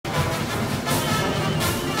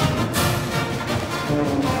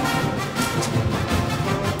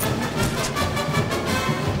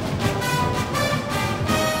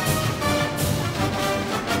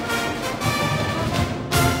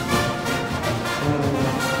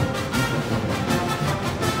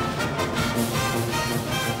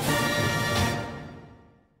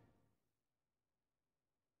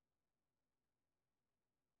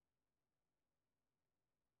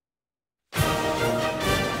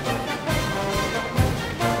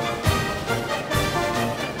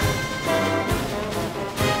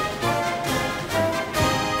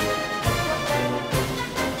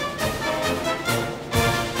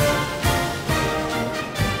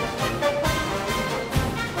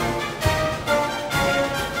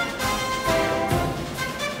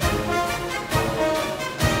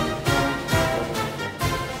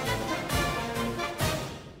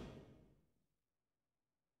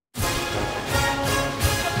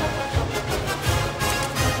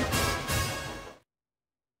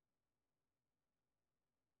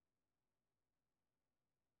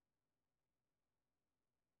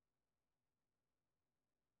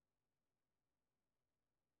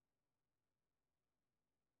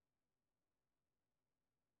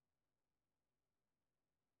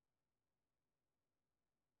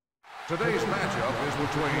Today's matchup is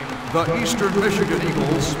between the Eastern Michigan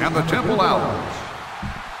Eagles and the Temple Owls.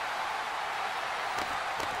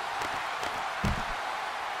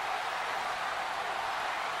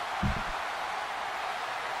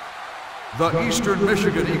 The Eastern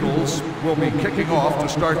Michigan Eagles will be kicking off to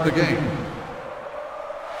start the game.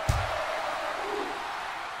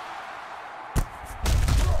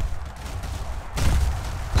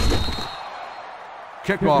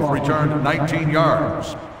 Kickoff returned 19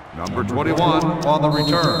 yards. Number 21 on the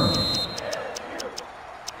return.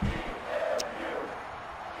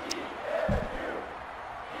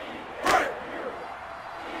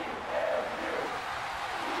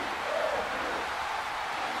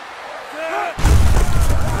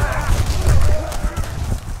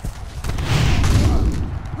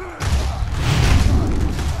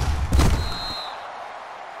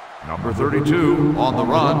 Number 32 on the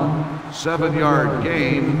run. 7-yard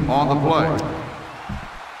gain on the play.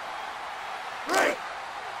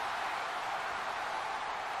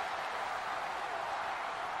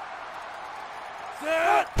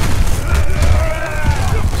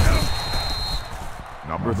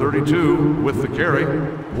 Number 32 with the carry.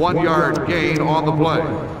 1-yard gain on the play.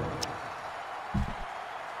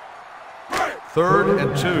 3rd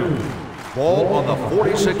and 2. Ball on the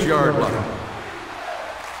 46-yard line.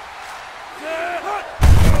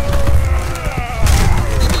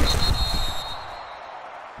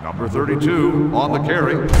 Number 32 on the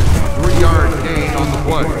carry. 3-yard gain on the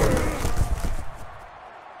play.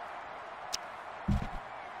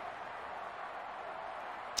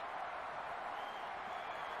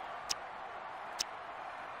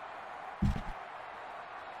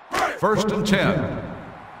 First and 10.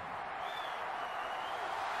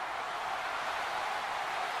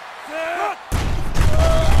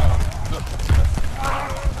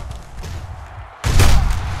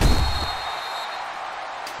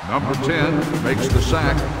 Number 10 makes the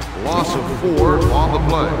sack. Loss of 4 on the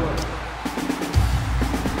play.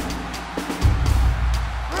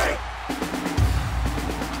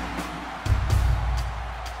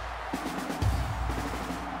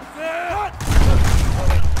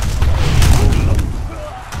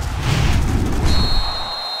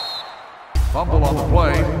 Fumble on the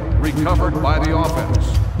play, recovered by the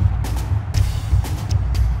offense.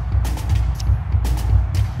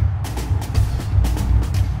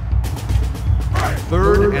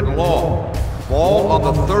 Third and long. Ball on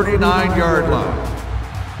the 39-yard line.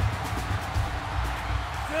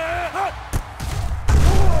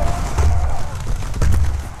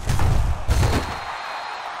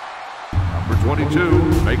 Number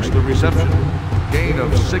 22 makes the reception. Gain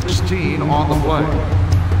of 16 on the play.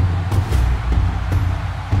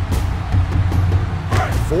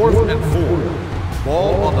 4th and 4.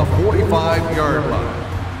 Ball on the 45-yard line.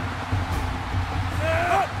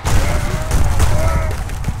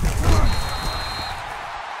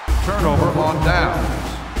 Turnover on downs.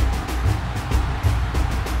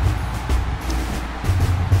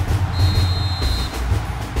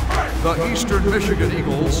 The Eastern Michigan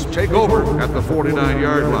Eagles take over at the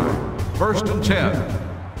 49-yard line. First and 10.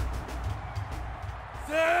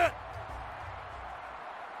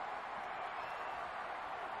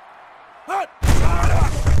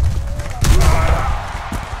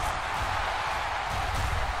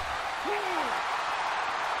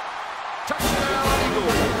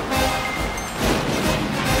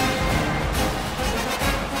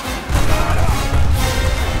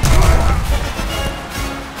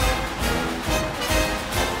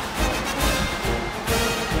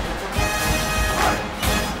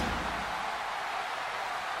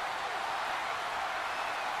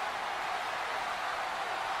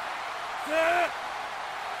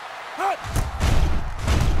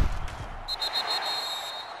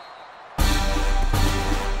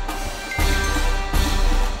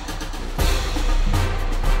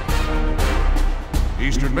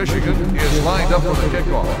 Eastern Michigan is lined up for the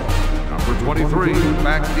kickoff. Number 23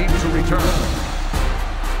 back deep to return.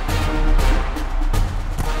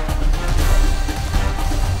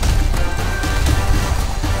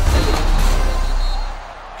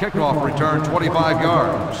 Kickoff return 25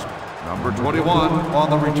 yards. Number 21 on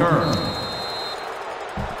the return.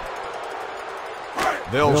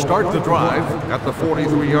 They'll start the drive at the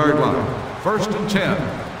 43-yard line. First and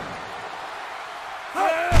 10.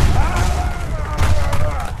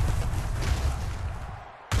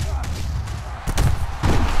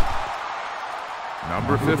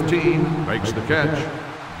 Number 15 makes the catch.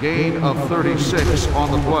 Gain of 36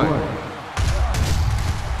 on the play.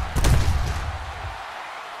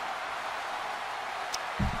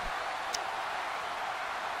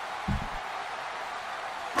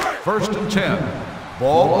 First and 10.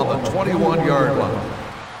 Ball on the 21-yard line.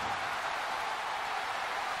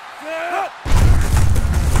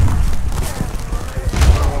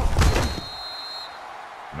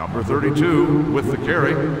 Number 32 with the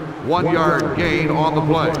carry. 1 yard gain on the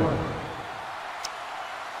play.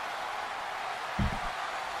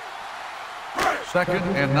 Second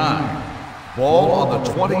and 9. Ball on the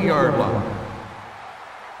 20-yard line.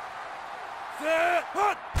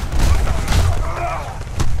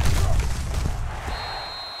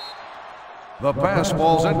 The pass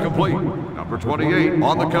ball's incomplete. Number 28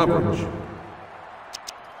 on the coverage.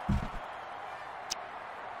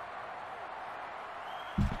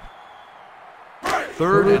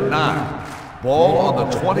 Third and 9. Ball on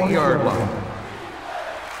the 20-yard line.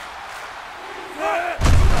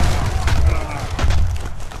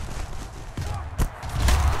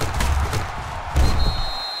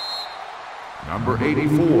 Number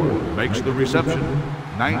 84 makes the reception.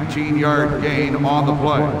 19-yard gain on the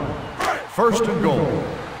play. First and goal.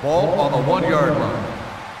 Ball on the 1 yard line.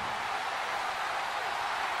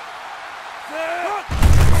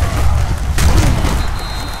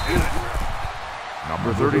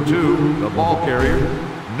 Number 32, the ball carrier.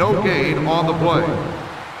 No gain on the play.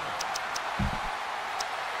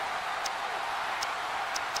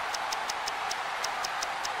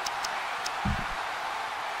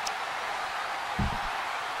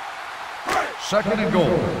 Second and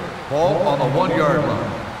goal. Ball on the 1 yard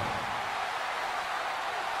line.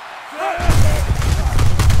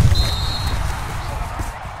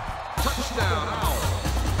 Touchdown, Owl.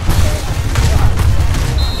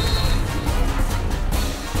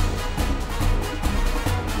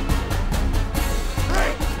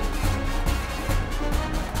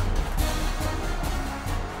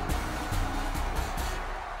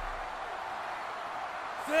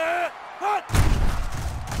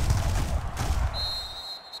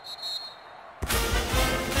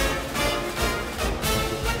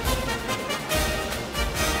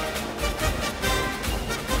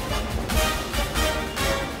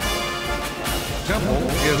 Temple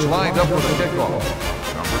is lined up for the kickoff.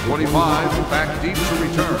 Number 25 back deep to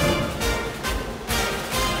return.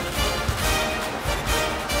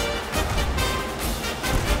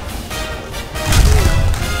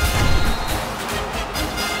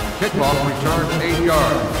 Kickoff return 8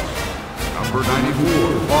 yards. Number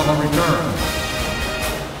 94 on the return.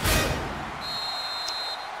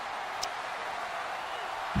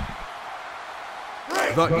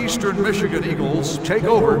 The Eastern Michigan Eagles take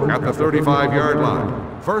over at the 35-yard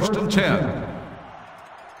line. First and 10.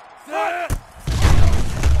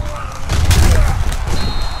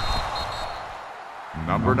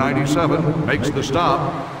 Number 97 makes the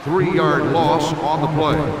stop. 3-yard loss on the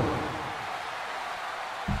play.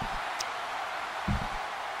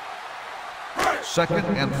 Second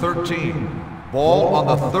and 13. Ball on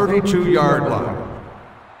the 32-yard line.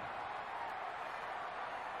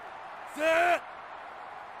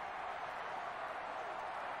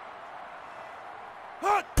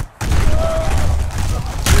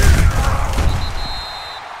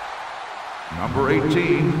 Number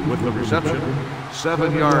 18 with the reception.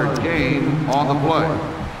 7-yard gain on the play.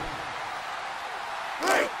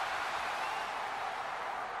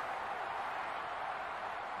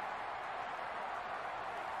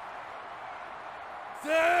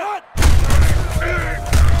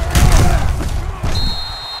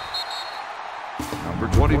 Number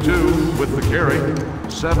 22 with the carry.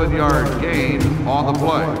 7-yard gain on the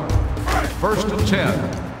play. First and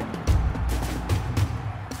 10.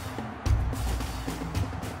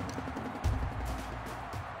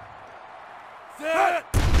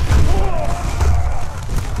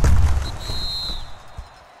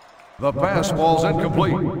 The pass ball's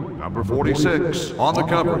incomplete. Number 46 on the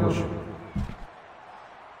coverage.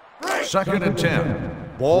 Second and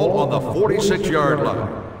 10. Ball on the 46-yard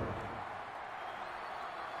line.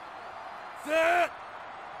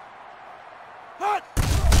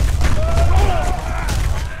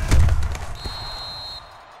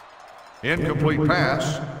 Incomplete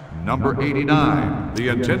pass. Number 89, the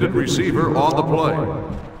intended receiver on the play.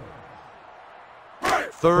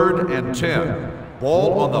 Third and 10.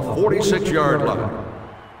 Ball on the 46-yard line.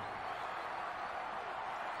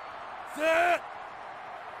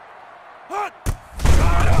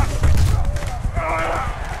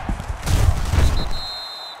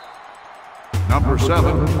 Number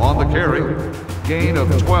 7 on the carry. Gain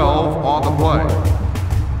of 12 on the play.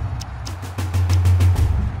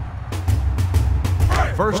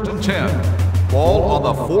 First and 10. Ball on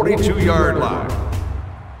the 42-yard line.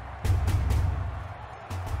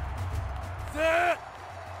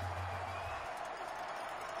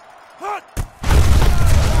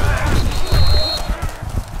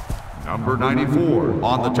 94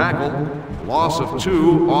 on the tackle, loss of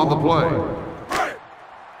 2 on the play.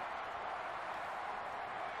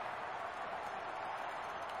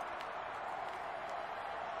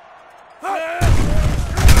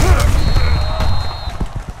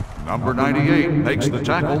 Number 98 makes the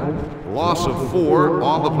tackle, loss of 4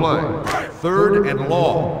 on the play. 3rd and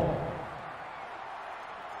long.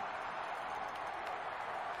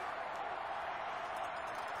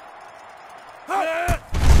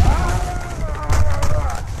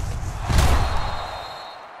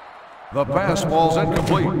 The pass ball's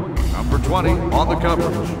incomplete. Number 20 on the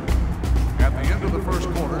coverage. At the end of the first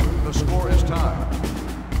quarter, the score is tied.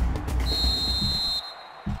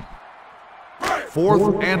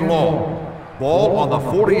 4th and long. Ball on the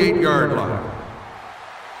 48-yard line.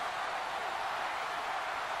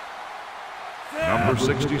 Number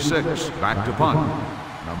 66, back to punt.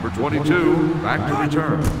 Number 22, back to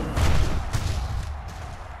return.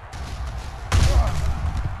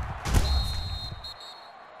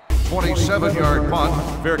 .27-yard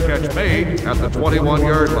punt, fair catch made at the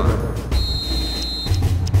 21-yard line.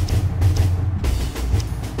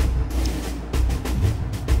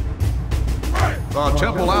 The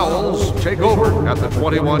Temple Owls take over at the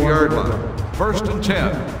 21-yard line. 1st and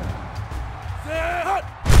 10.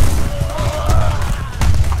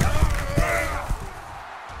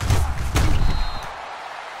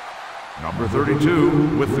 Number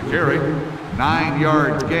 32 with the carry.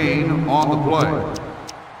 9-yard gain on the play.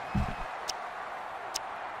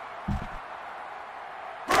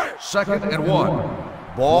 2nd and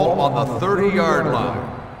 1. Ball on the 30-yard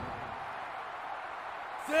line.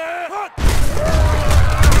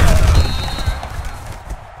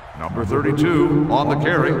 Number 32 on the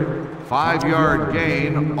carry. 5-yard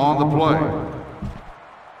gain on the play.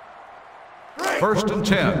 1st and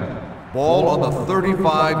 10. Ball on the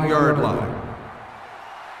 35-yard line.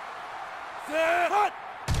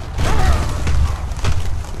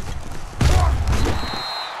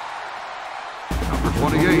 Number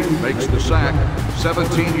 28 makes the sack.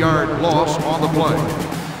 17-yard loss on the play.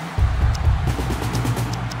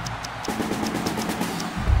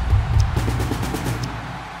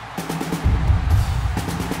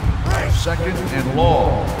 Second and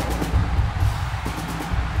long.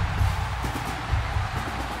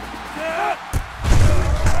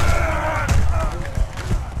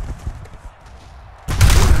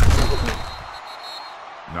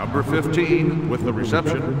 Number 15 with the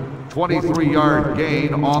reception. 23-yard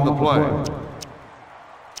gain on the play.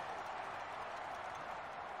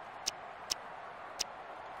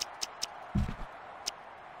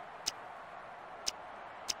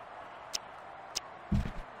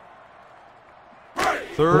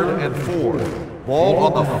 Third and 4. Ball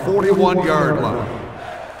on the 41-yard line.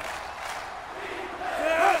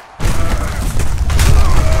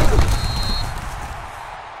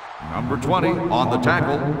 Number 20 on the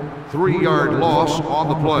tackle. 3-yard loss on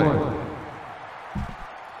the play.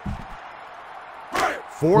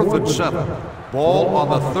 4th and 7. Ball on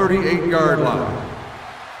the 38-yard line.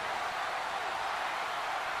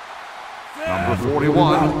 Number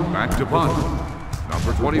 41 back to punt.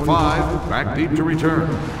 Number 25, back deep to return.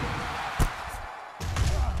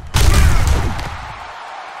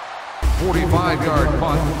 45-yard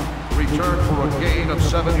punt, return for a gain of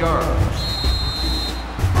 7 yards.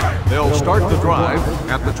 They'll start the drive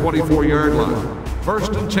at the 24-yard line.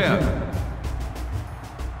 1st and 10.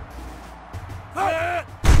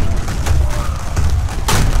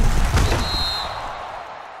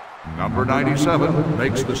 Number 97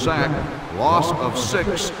 makes the sack, loss of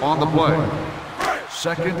 6 on the play.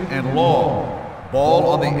 2nd and long. Ball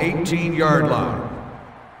on the 18-yard line.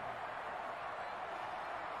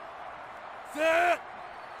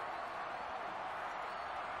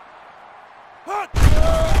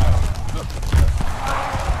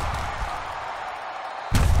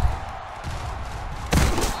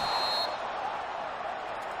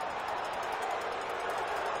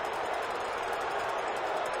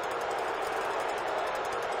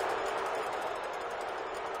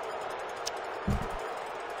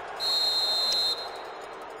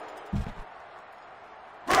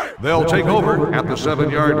 They'll take over at the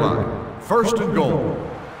 7-yard line. 1st and goal.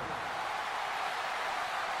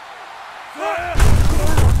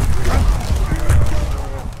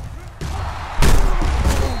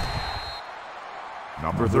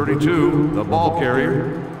 Number 32, the ball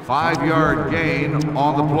carrier. 5-yard gain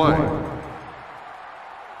on the play.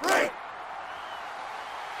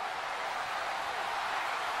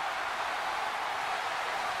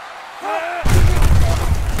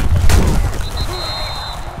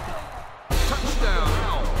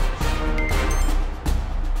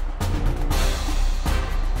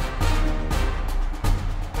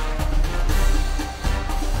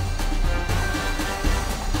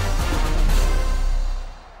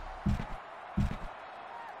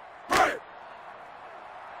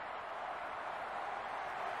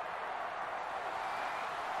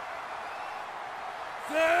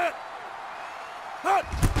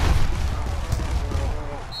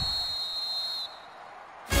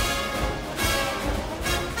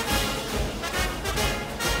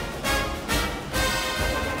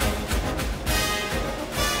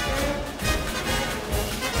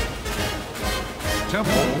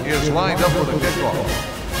 gets lined up with a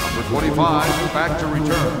kickoff. Number 25 back to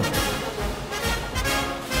return.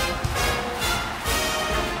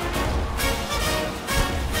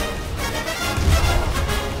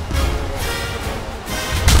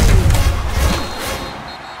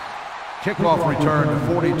 Kickoff return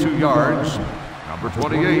 42 yards. Number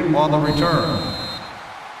 28 on the return.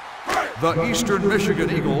 The Eastern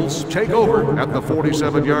Michigan Eagles take over at the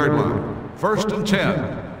 47-yard line. 1st and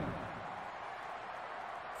 10.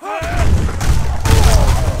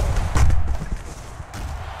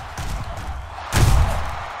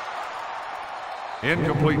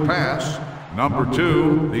 Incomplete pass. Number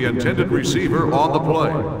 2, the intended receiver on the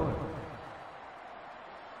play.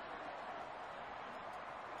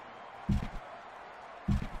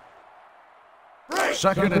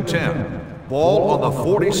 2nd and 10. Ball on the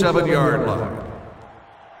 47-yard line.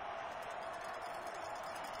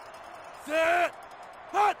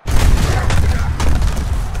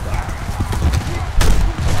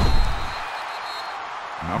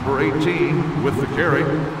 Number 18 with the carry.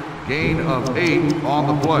 Gain of 8 on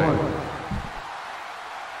the play.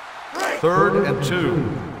 3rd and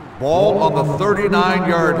 2. Ball on the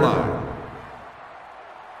 39-yard line.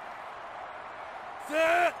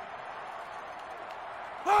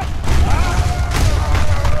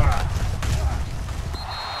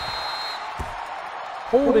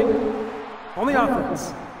 Holding on the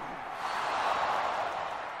offense.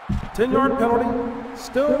 10-yard penalty,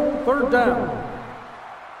 still 3rd down.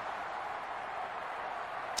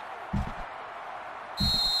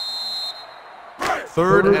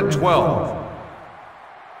 Third and 12.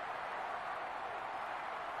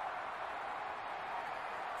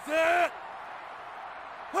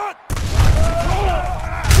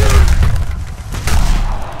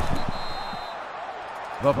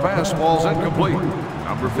 The pass ball's incomplete.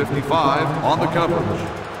 Number 55 on the coverage.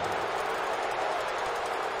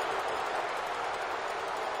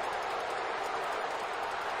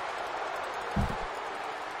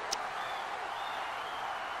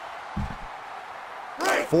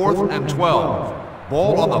 Fourth and 12.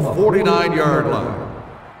 Ball on the 49-yard line.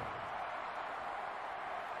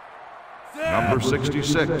 Number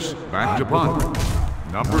 66 back to punt.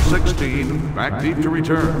 Number 16 back deep to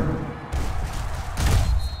return.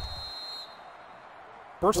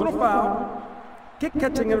 Personal foul, kick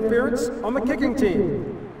catching interference on the kicking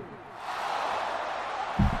team.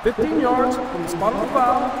 15 yards from the spot of the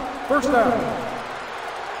foul, 1st down.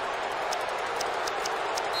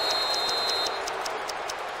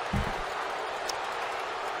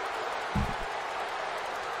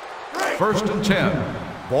 First and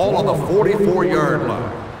 10, ball on the 44-yard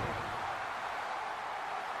line.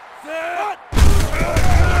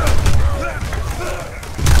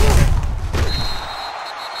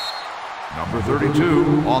 Number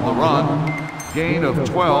 32 on the run, gain of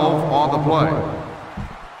 12 on the play.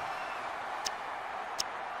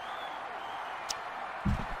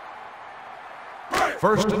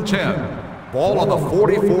 First and 10, ball on the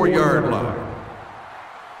 44-yard line.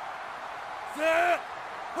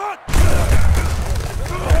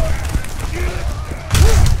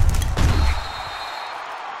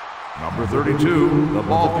 Number 32, the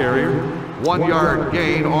ball carrier, 1-yard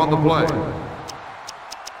gain on the play.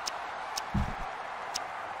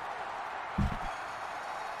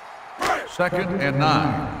 Second and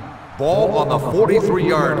 9. Ball on the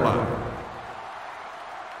 43-yard line.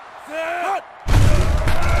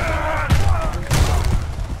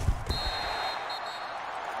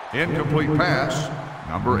 Incomplete pass.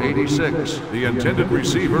 Number 86, the intended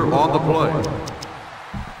receiver on the play.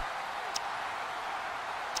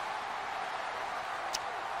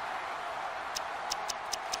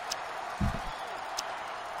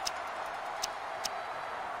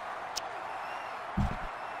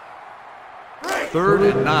 Third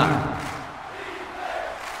and 9.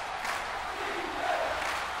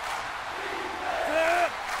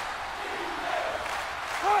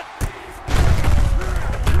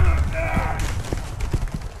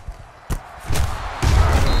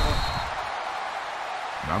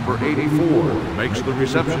 Number 84 makes the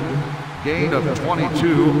reception. Gain of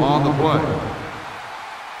 22 on the play.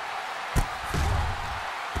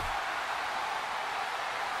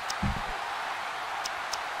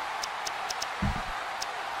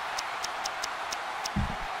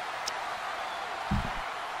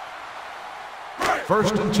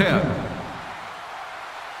 First and 10.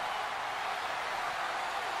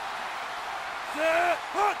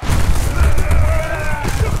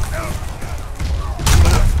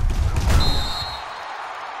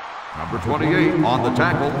 Number 28 on the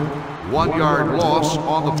tackle. 1-yard loss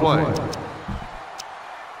on the play.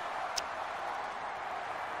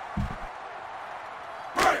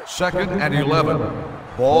 Second and 11.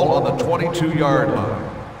 Ball on the 22-yard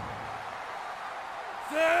line.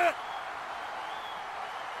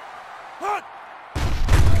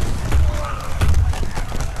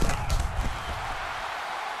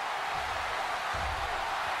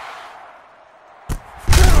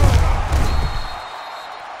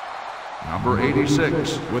 Number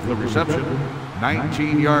 86 with the reception,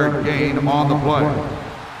 19-yard gain on the play.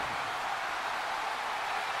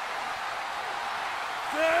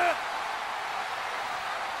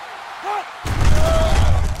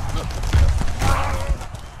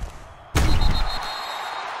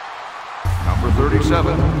 Number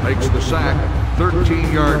 37 makes the sack,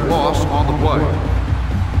 13-yard loss on the play.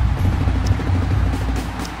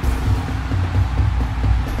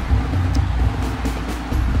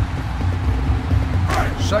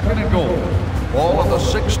 Second and goal. Ball on the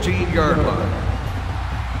 16-yard line.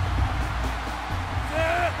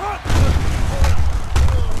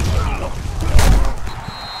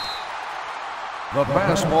 The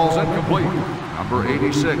pass ball's incomplete. Number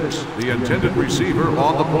 86, the intended receiver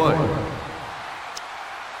on the play.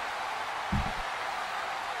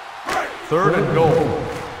 Third and goal.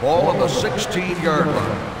 Ball on the 16-yard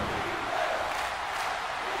line.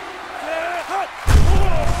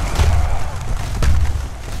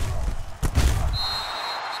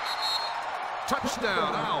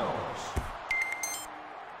 Touchdown, Owls.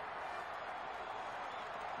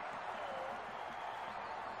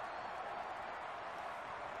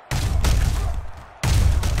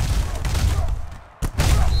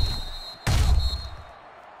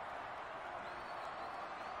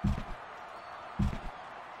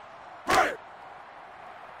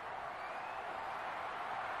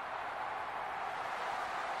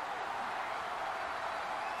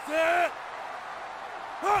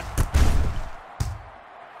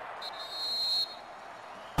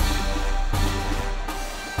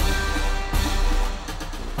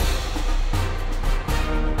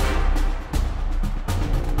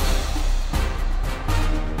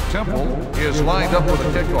 Temple is lined up with a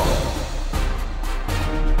kickoff.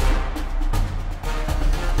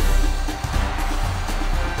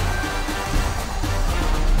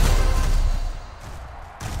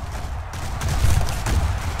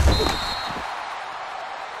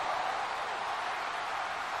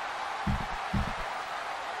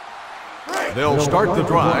 They'll start the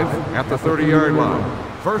drive at the 30-yard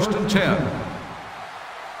line. First and 10.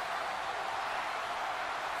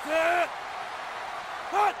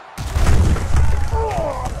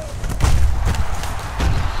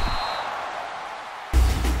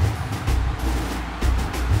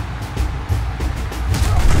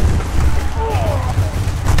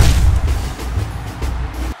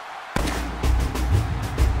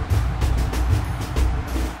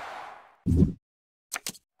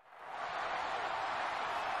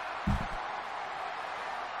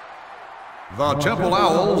 The Temple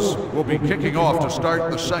Owls will be kicking off to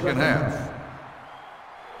start the second half.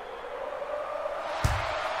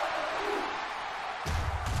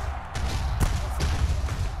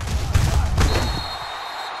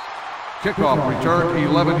 Kickoff return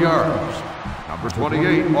 11 yards. Number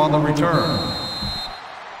 28 on the return.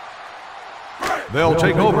 They'll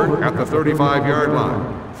take over at the 35-yard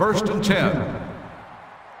line. First and 10.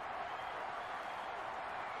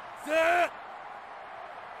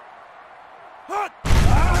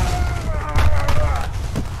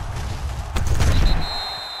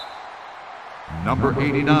 Number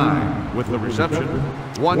 89 with the reception,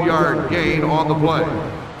 1-yard gain on the play.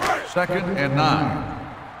 Second and 9.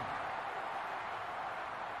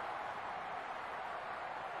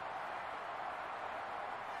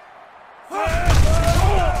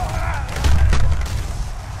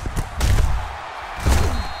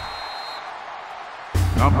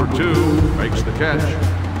 Number 2 makes the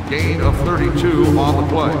catch, gain of 32 on the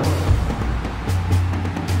play.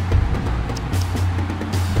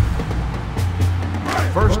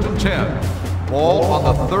 First and 10. Ball on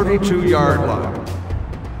the 32-yard line.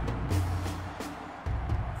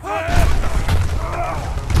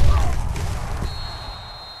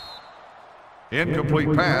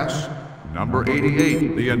 Incomplete pass. Number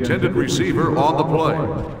 88, the intended receiver on the play.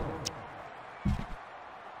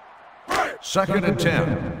 Second and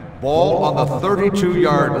 10. Ball on the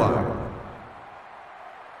 32-yard line.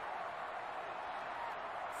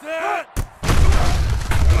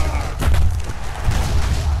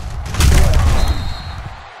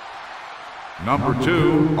 Number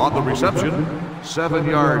 2 on the reception,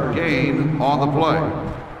 7-yard gain on the play.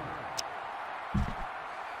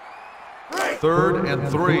 Third and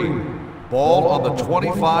 3, ball on the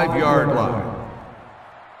 25-yard line.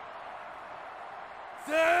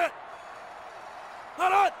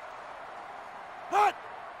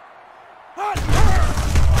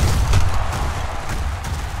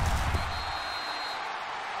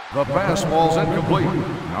 The pass ball's incomplete.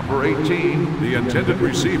 Number 18, the intended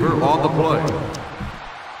receiver on the play.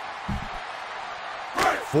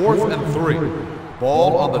 4th and 3.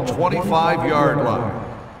 Ball on the 25-yard line.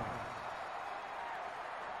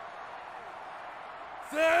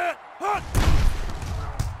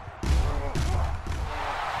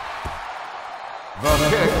 The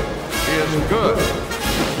kick is good.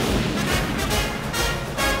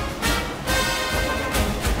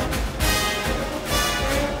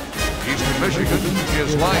 Eastern Michigan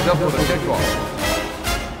is lined up with a kickoff.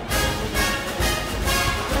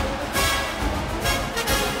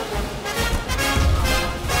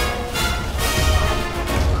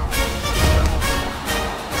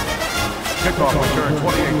 Kickoff return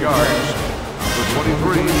 28 yards. Number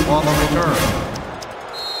 23 on the return.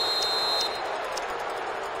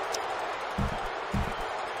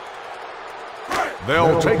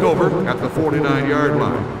 They'll take over at the 49-yard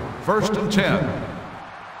line. 1st and 10.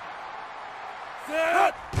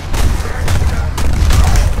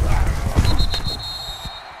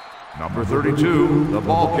 Number 32, the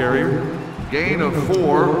ball carrier. Gain of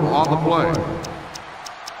 4 on the play.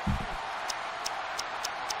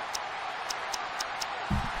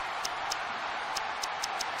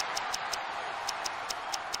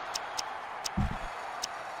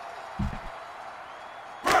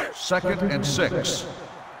 Second and 6.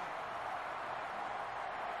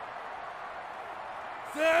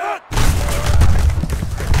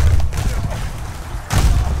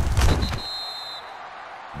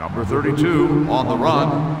 Number 32 on the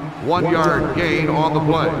run. 1-yard gain on the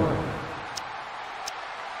play.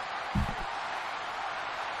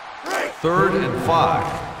 3rd and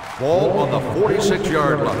 5. Ball on the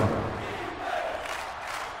 46-yard line.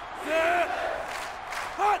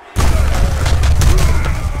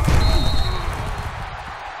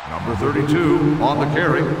 Number 32 on the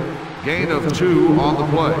carry. Gain of 2 on the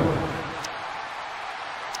play.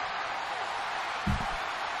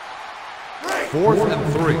 4th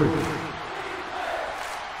and 3.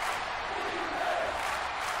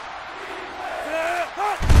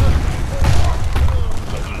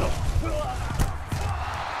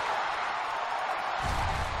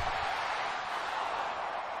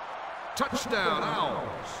 Touchdown, Owls.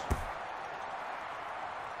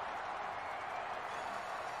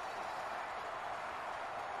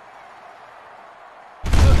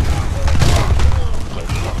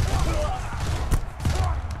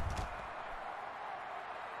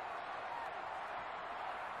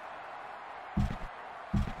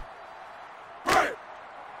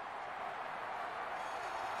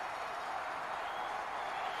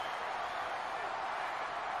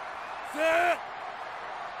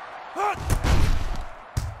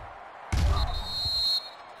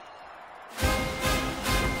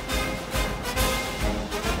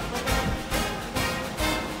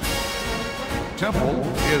 Temple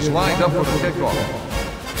is lined up for the kickoff.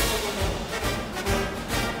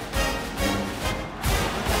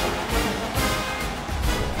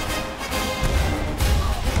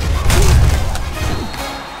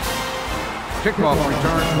 Kickoff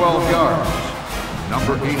return 12 yards.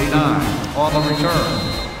 Number 89 on the return.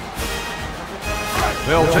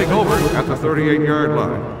 They'll take over at the 38-yard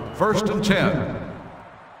line. 1st and 10.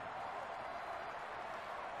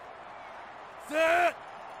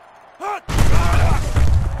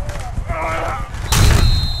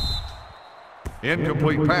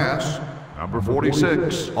 Incomplete pass. Number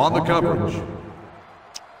 46 on the coverage.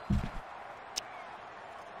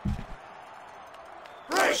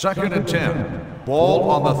 Second and 10. Ball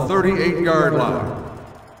on the 38-yard line.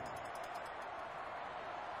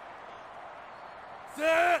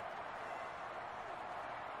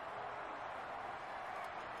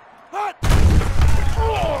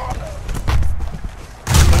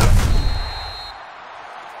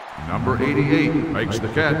 Number 88 makes the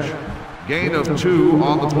catch. Gain of 2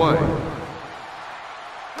 on the play.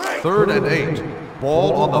 3rd and 8.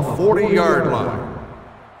 Ball on the 40-yard line.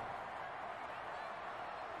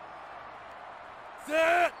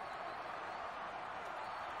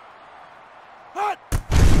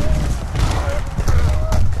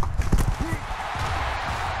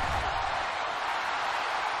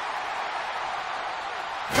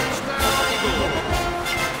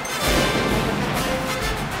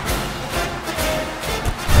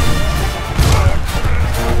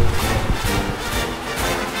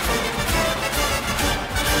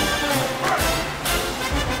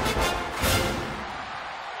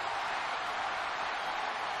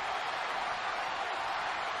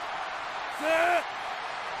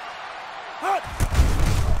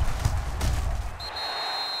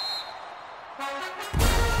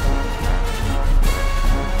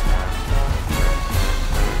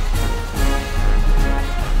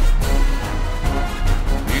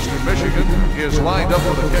 is lined up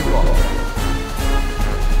for the kickoff.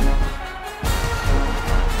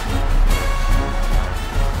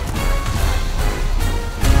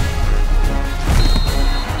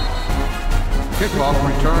 Kickoff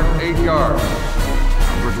return 8 yards.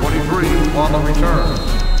 Number 23 on the return.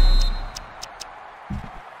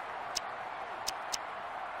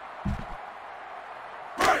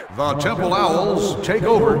 The Temple Owls take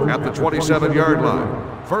over at the 27-yard line.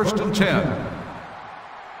 1st and 10.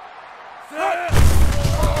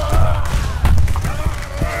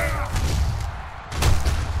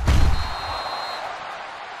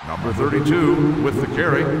 Number 32 with the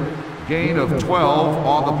carry. Gain of 12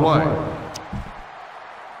 on the play.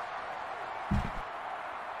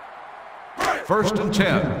 1st and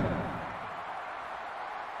 10.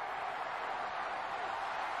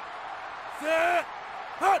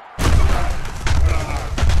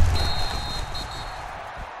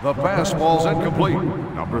 The pass ball's incomplete.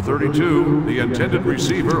 Number 32, the intended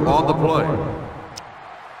receiver on the play.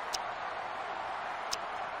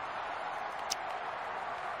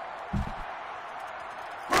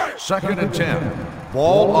 Second and 10.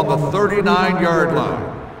 Ball on the 39-yard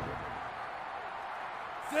line.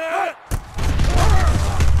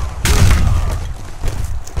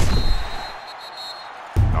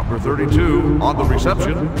 Number 32 on the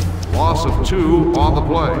reception. Loss of 2 on the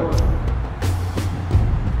play.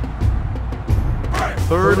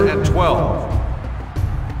 3rd and 12.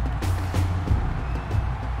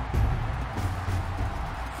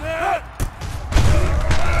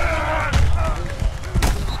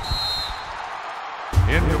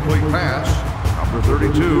 Incomplete pass. Number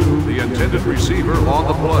 32, the intended receiver on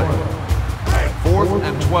the play. 4th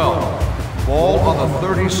and 12. Ball on the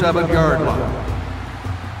 37-yard line.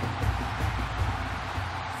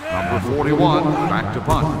 Number 41, back to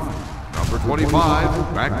punt. Number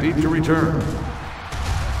 25, back deep to return.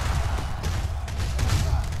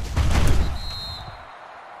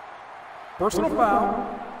 Personal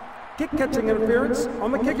foul, kick catching interference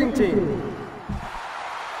on the kicking team.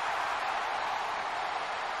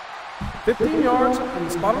 15 yards from the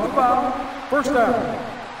spot of the foul, 1st down.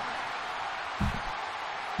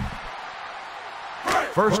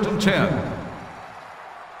 1st and 10.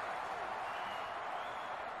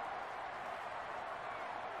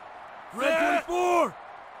 Red 24!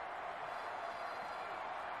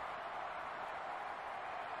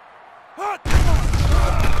 Hot!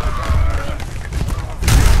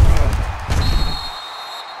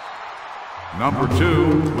 Number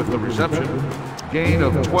 2 with the reception. Gain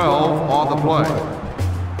of 12 on the play.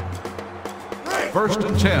 1st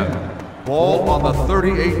and 10. Ball on the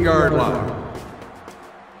 38-yard line.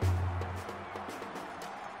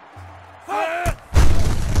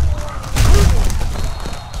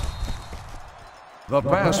 The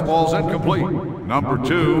pass ball's incomplete. Number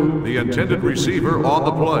 2, the intended receiver on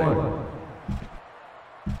the play.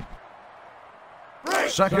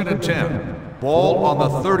 2nd and 10. Ball on the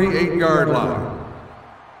 38-yard line.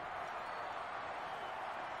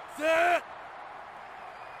 Set!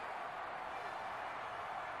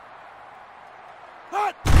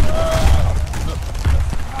 Hot!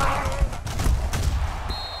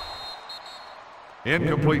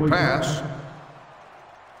 Incomplete pass.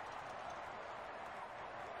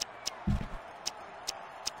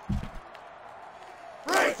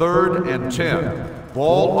 Third and 10.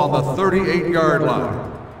 Ball on the 38-yard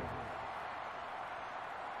line.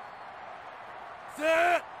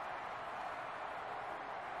 Set!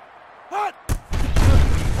 Hot!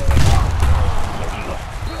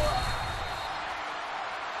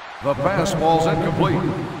 The pass ball's incomplete.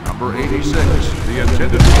 Number 86, the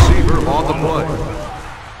intended receiver on the play.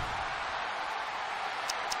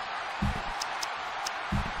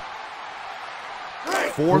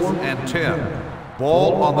 Fourth and 10.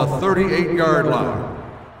 Ball on the 38-yard line.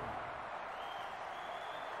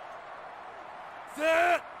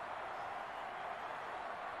 Set!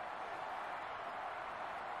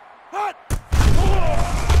 Hot!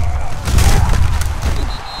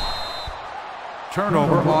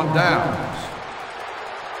 Turnover on downs.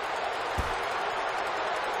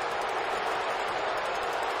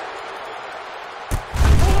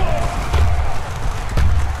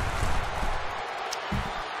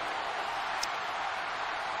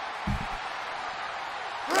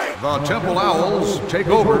 The Temple Owls take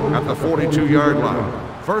over at the 42-yard line.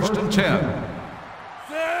 1st and 10.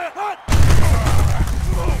 Set! Hot!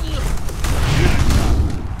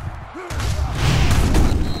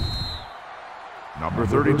 Number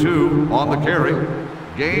 32 on the carry.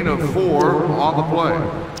 Gain of 4 on the play.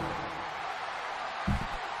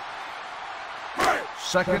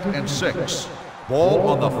 2nd and 6. Ball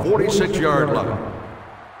on the 46-yard line.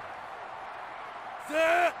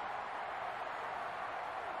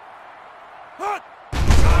 hut.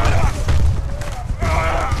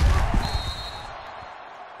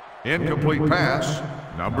 Incomplete pass.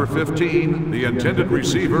 Number 15, the intended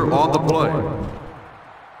receiver on the play.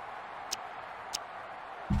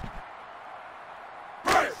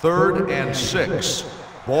 Third and 6.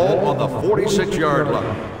 Ball on the 46-yard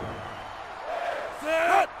line.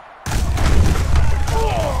 Set.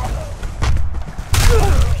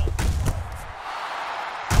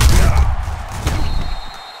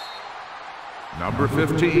 Number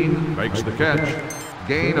 15 makes the catch.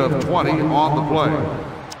 Gain of 20 on the play.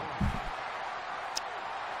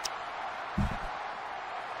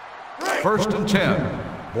 First and 10.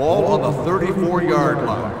 Ball on the 34-yard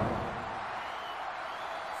line.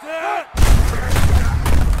 Set.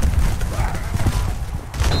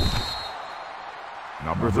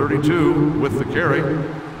 Number 32 with the carry.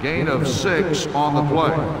 Gain of 6 on the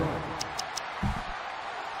play.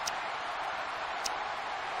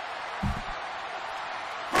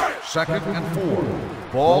 Second and 4.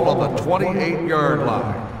 Ball on the 28-yard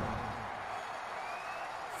line.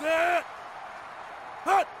 Set.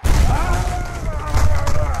 Hut.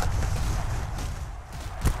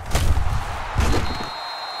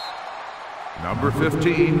 Number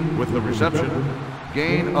 15 with the reception.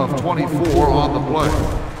 Gain of 24 on the play.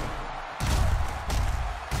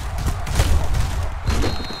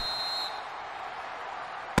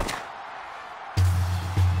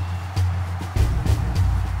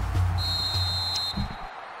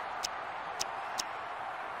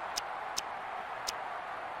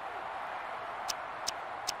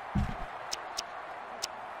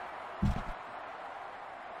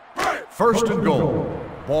 First and goal.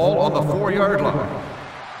 Ball on the 4-yard line.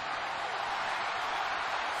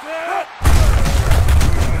 Set.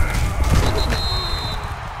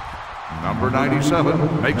 Number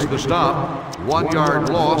 97 makes the stop. 1-yard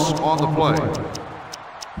loss on the play.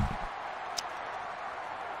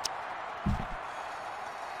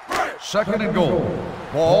 Second and goal.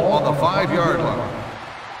 Ball on the 5-yard line.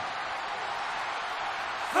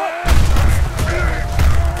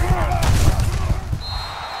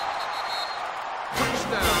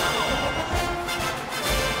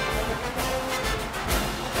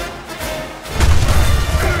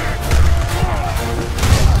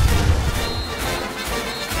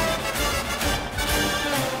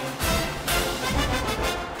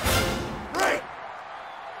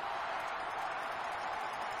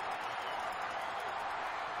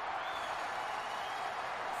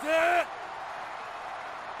 Set.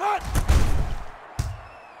 Hut.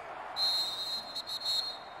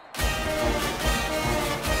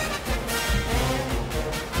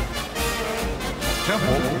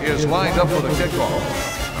 Temple is lined up for the kickoff.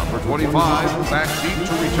 Number 25 back deep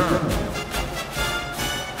to return.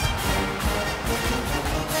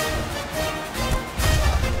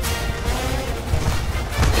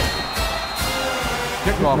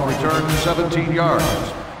 Kickoff return 17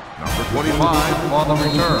 yards. Number 25 on the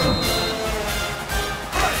return.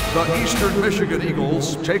 The Eastern Michigan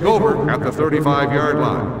Eagles take over at the 35-yard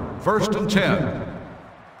line. First and 10.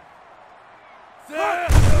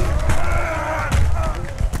 Set.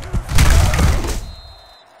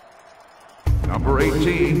 Number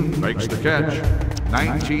 18 makes the catch.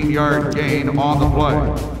 19-yard gain on the play.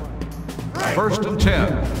 First and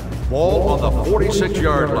 10. Ball on the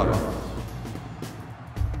 46-yard line.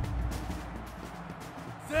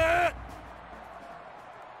 Set.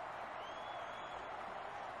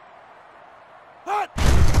 Hut.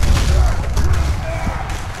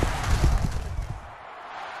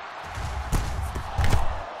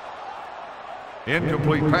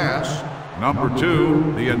 Incomplete pass. Number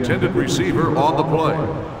 2, the intended receiver on the play.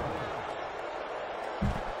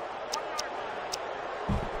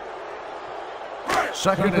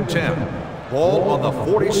 Second and 10. Ball on the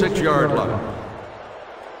 46-yard line.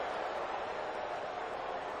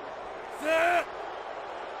 Set.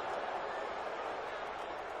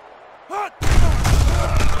 Hut.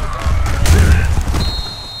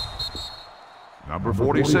 Number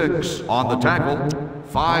 46 on the tackle.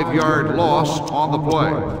 5-yard loss on the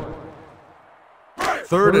play.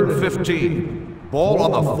 Third and 15. Ball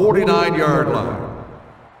on the 49-yard line.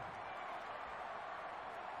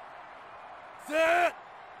 Set.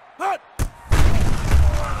 Hut.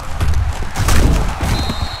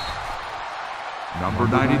 Number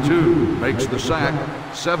 92 makes the sack.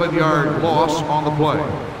 7-yard loss on the play.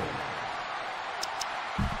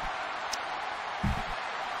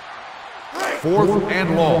 Fourth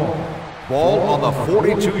and long. Ball on the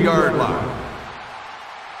 42-yard line.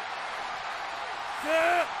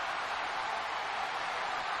 Set.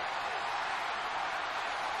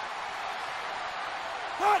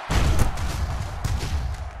 Hut.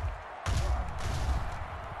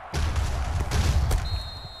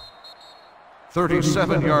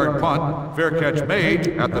 37-yard punt. Fair catch made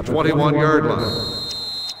at the 21-yard line.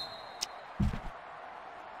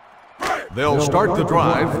 They'll start the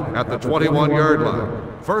drive at the 21-yard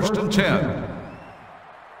line. 1st and 10.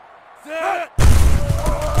 Set.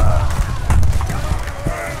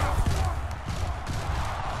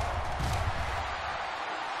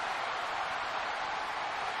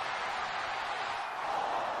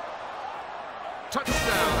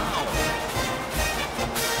 Touchdown.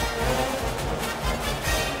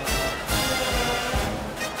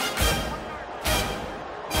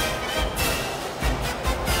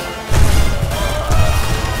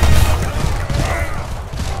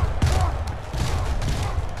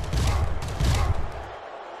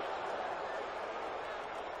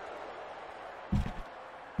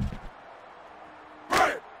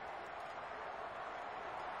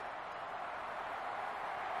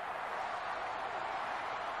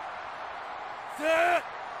 Set.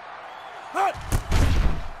 Hut.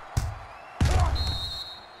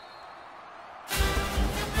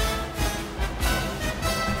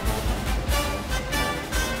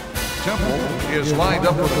 Temple is lined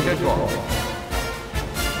up with the kickoff.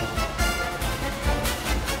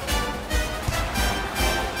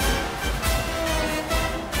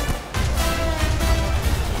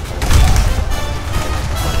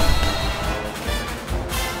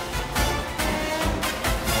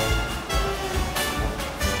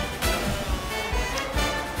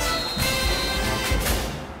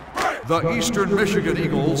 The Eastern Michigan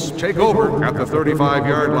Eagles take over at the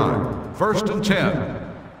 35-yard line. 1st and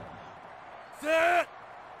 10. Set.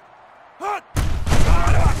 Hut.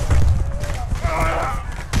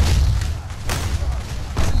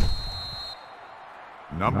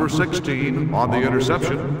 Number 16 on the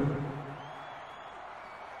interception.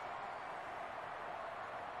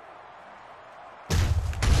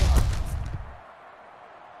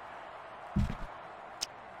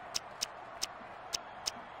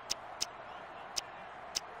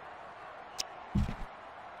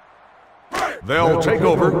 They'll take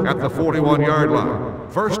over at the 41-yard line.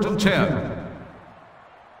 1st and 10.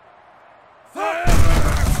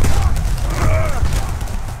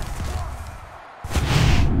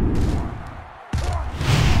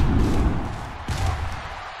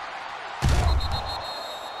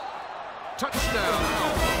 Touchdown.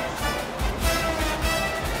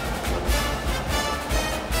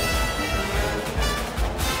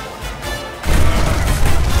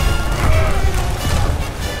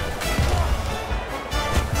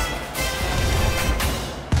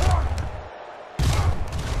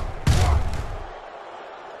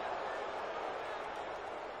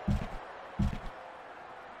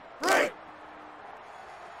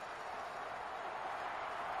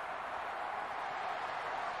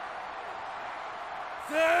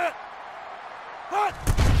 Set. Hut.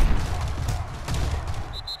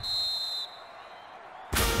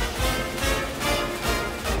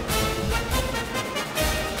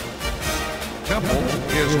 Temple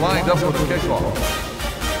is lined up with the kickoff.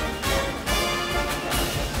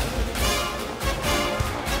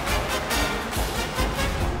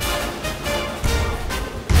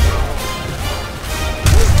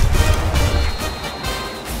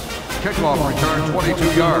 Kickoff return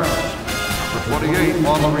 22 yards. For 28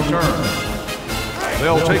 on the return.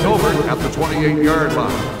 They'll take over at the 28-yard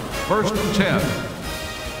line. 1st and 10.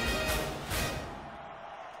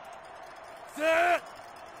 Set.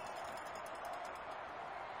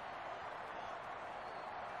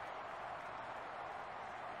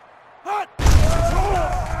 Hut.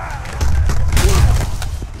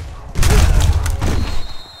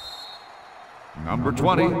 Number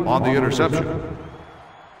 20 on the interception.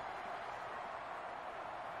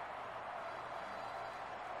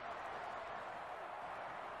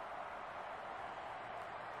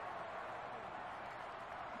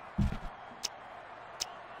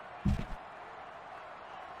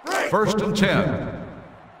 First and 10.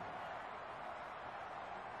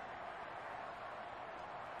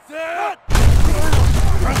 Set.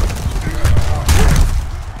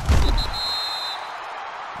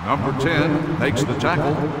 Number 10 makes the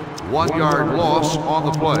tackle. 1 yard loss on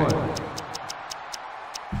the play.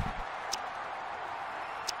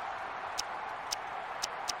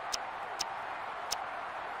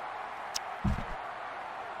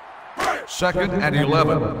 Second and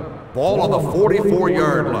 11. Ball on the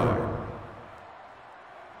 44-yard line.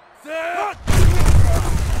 Set.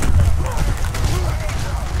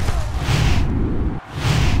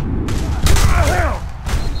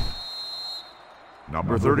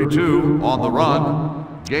 Number 32 on the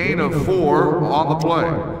run. Gain of 4 on the play.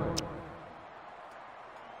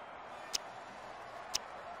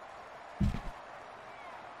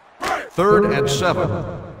 3rd and 7.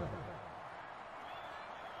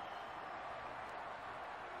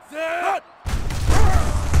 Set.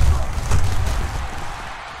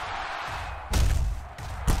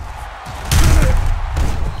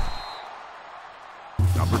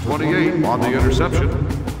 Number 28 on the interception.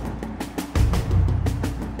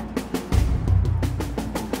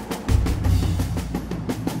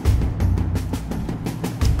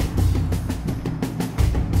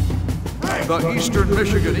 The Eastern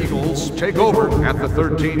Michigan Eagles take over at the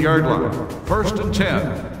 13-yard line. 1st and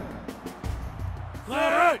 10.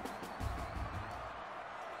 Clear.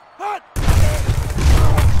 Hut.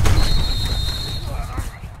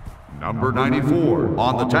 Number 94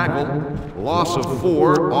 on the tackle. Loss of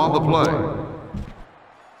 4 on the play.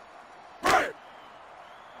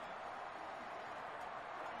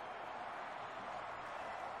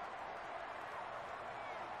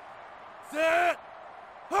 Set.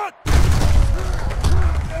 Hut.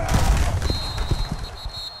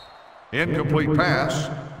 Incomplete pass.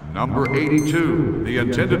 Number 82, the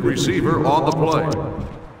intended receiver on the play.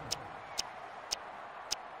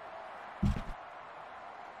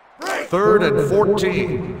 3rd and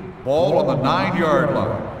 14. Ball on the 9-yard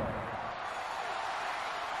line.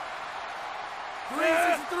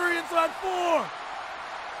 363 inside 4.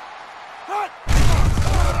 Hut.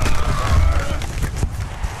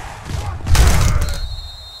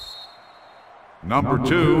 Number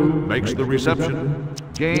 2 makes the reception.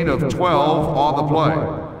 Gain of 12 on the play.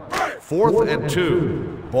 4th and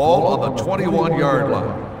 2. Ball on the 21-yard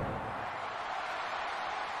line.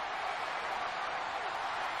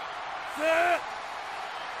 Set.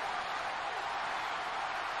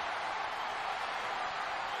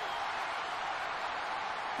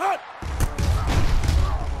 Hut.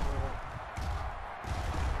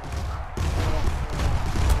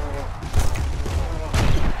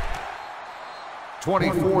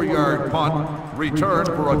 24-yard punt, return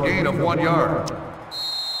for a gain of 1 yard.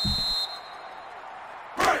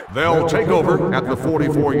 They'll take over at the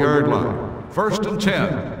 44-yard line. 1st and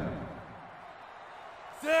 10.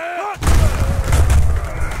 Set.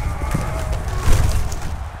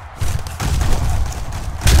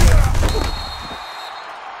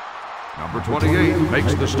 Number 28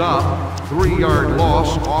 makes the stop. 3-yard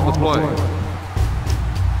loss on the play.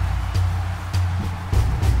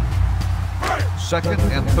 2nd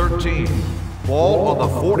and 13. Ball on the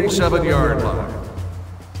 47-yard line.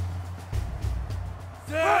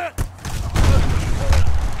 Set.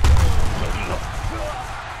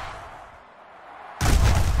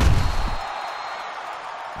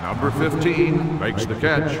 Number 15 makes the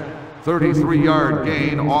catch. 33-yard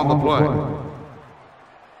gain on the play.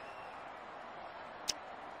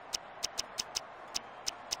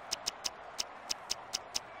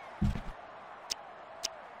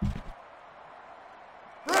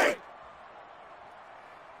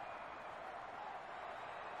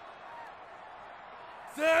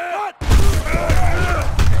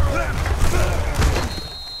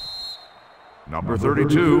 Number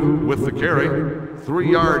 32 with the carry.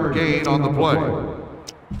 3-yard gain on the play.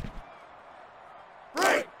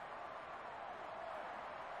 Set.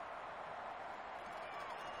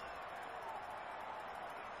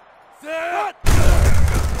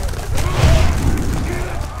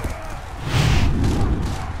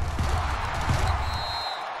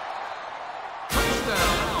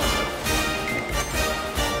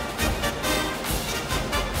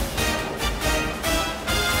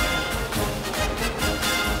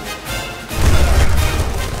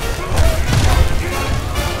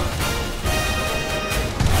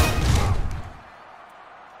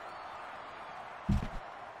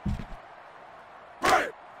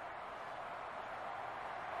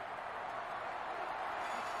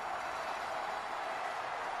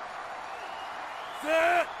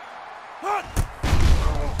 Set. Hut.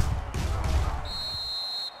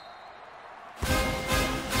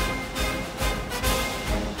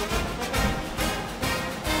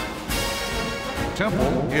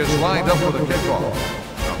 Temple is lined up for the kickoff.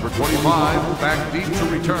 Number 25 back deep to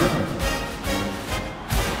return.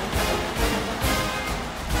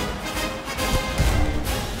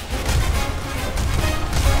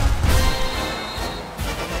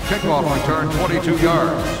 Kickoff return 22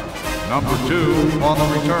 yards. Number 2 on the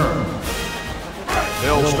return.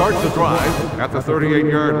 They'll start the drive at the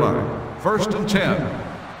 38-yard line. 1st and 10.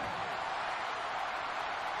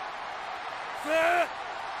 Set.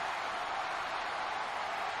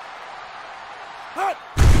 Hut.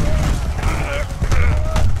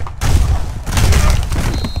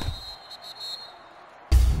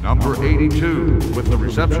 Number 82 with the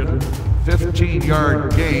reception.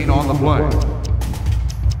 15-yard gain on the play.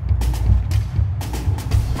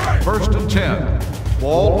 First and 10.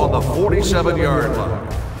 Ball on the 47-yard line.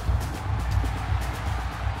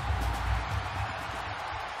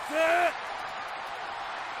 Set.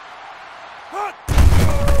 Hut.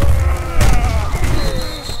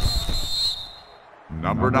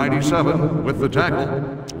 Number 97 with the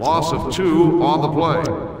tackle. Loss of 2 on the play.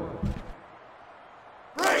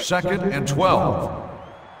 Second and 12.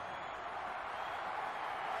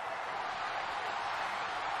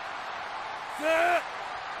 Set.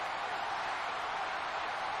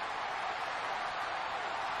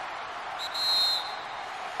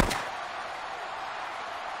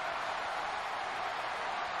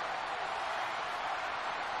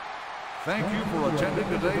 Thank you for attending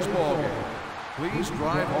today's ball game. Please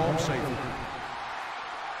drive home safely.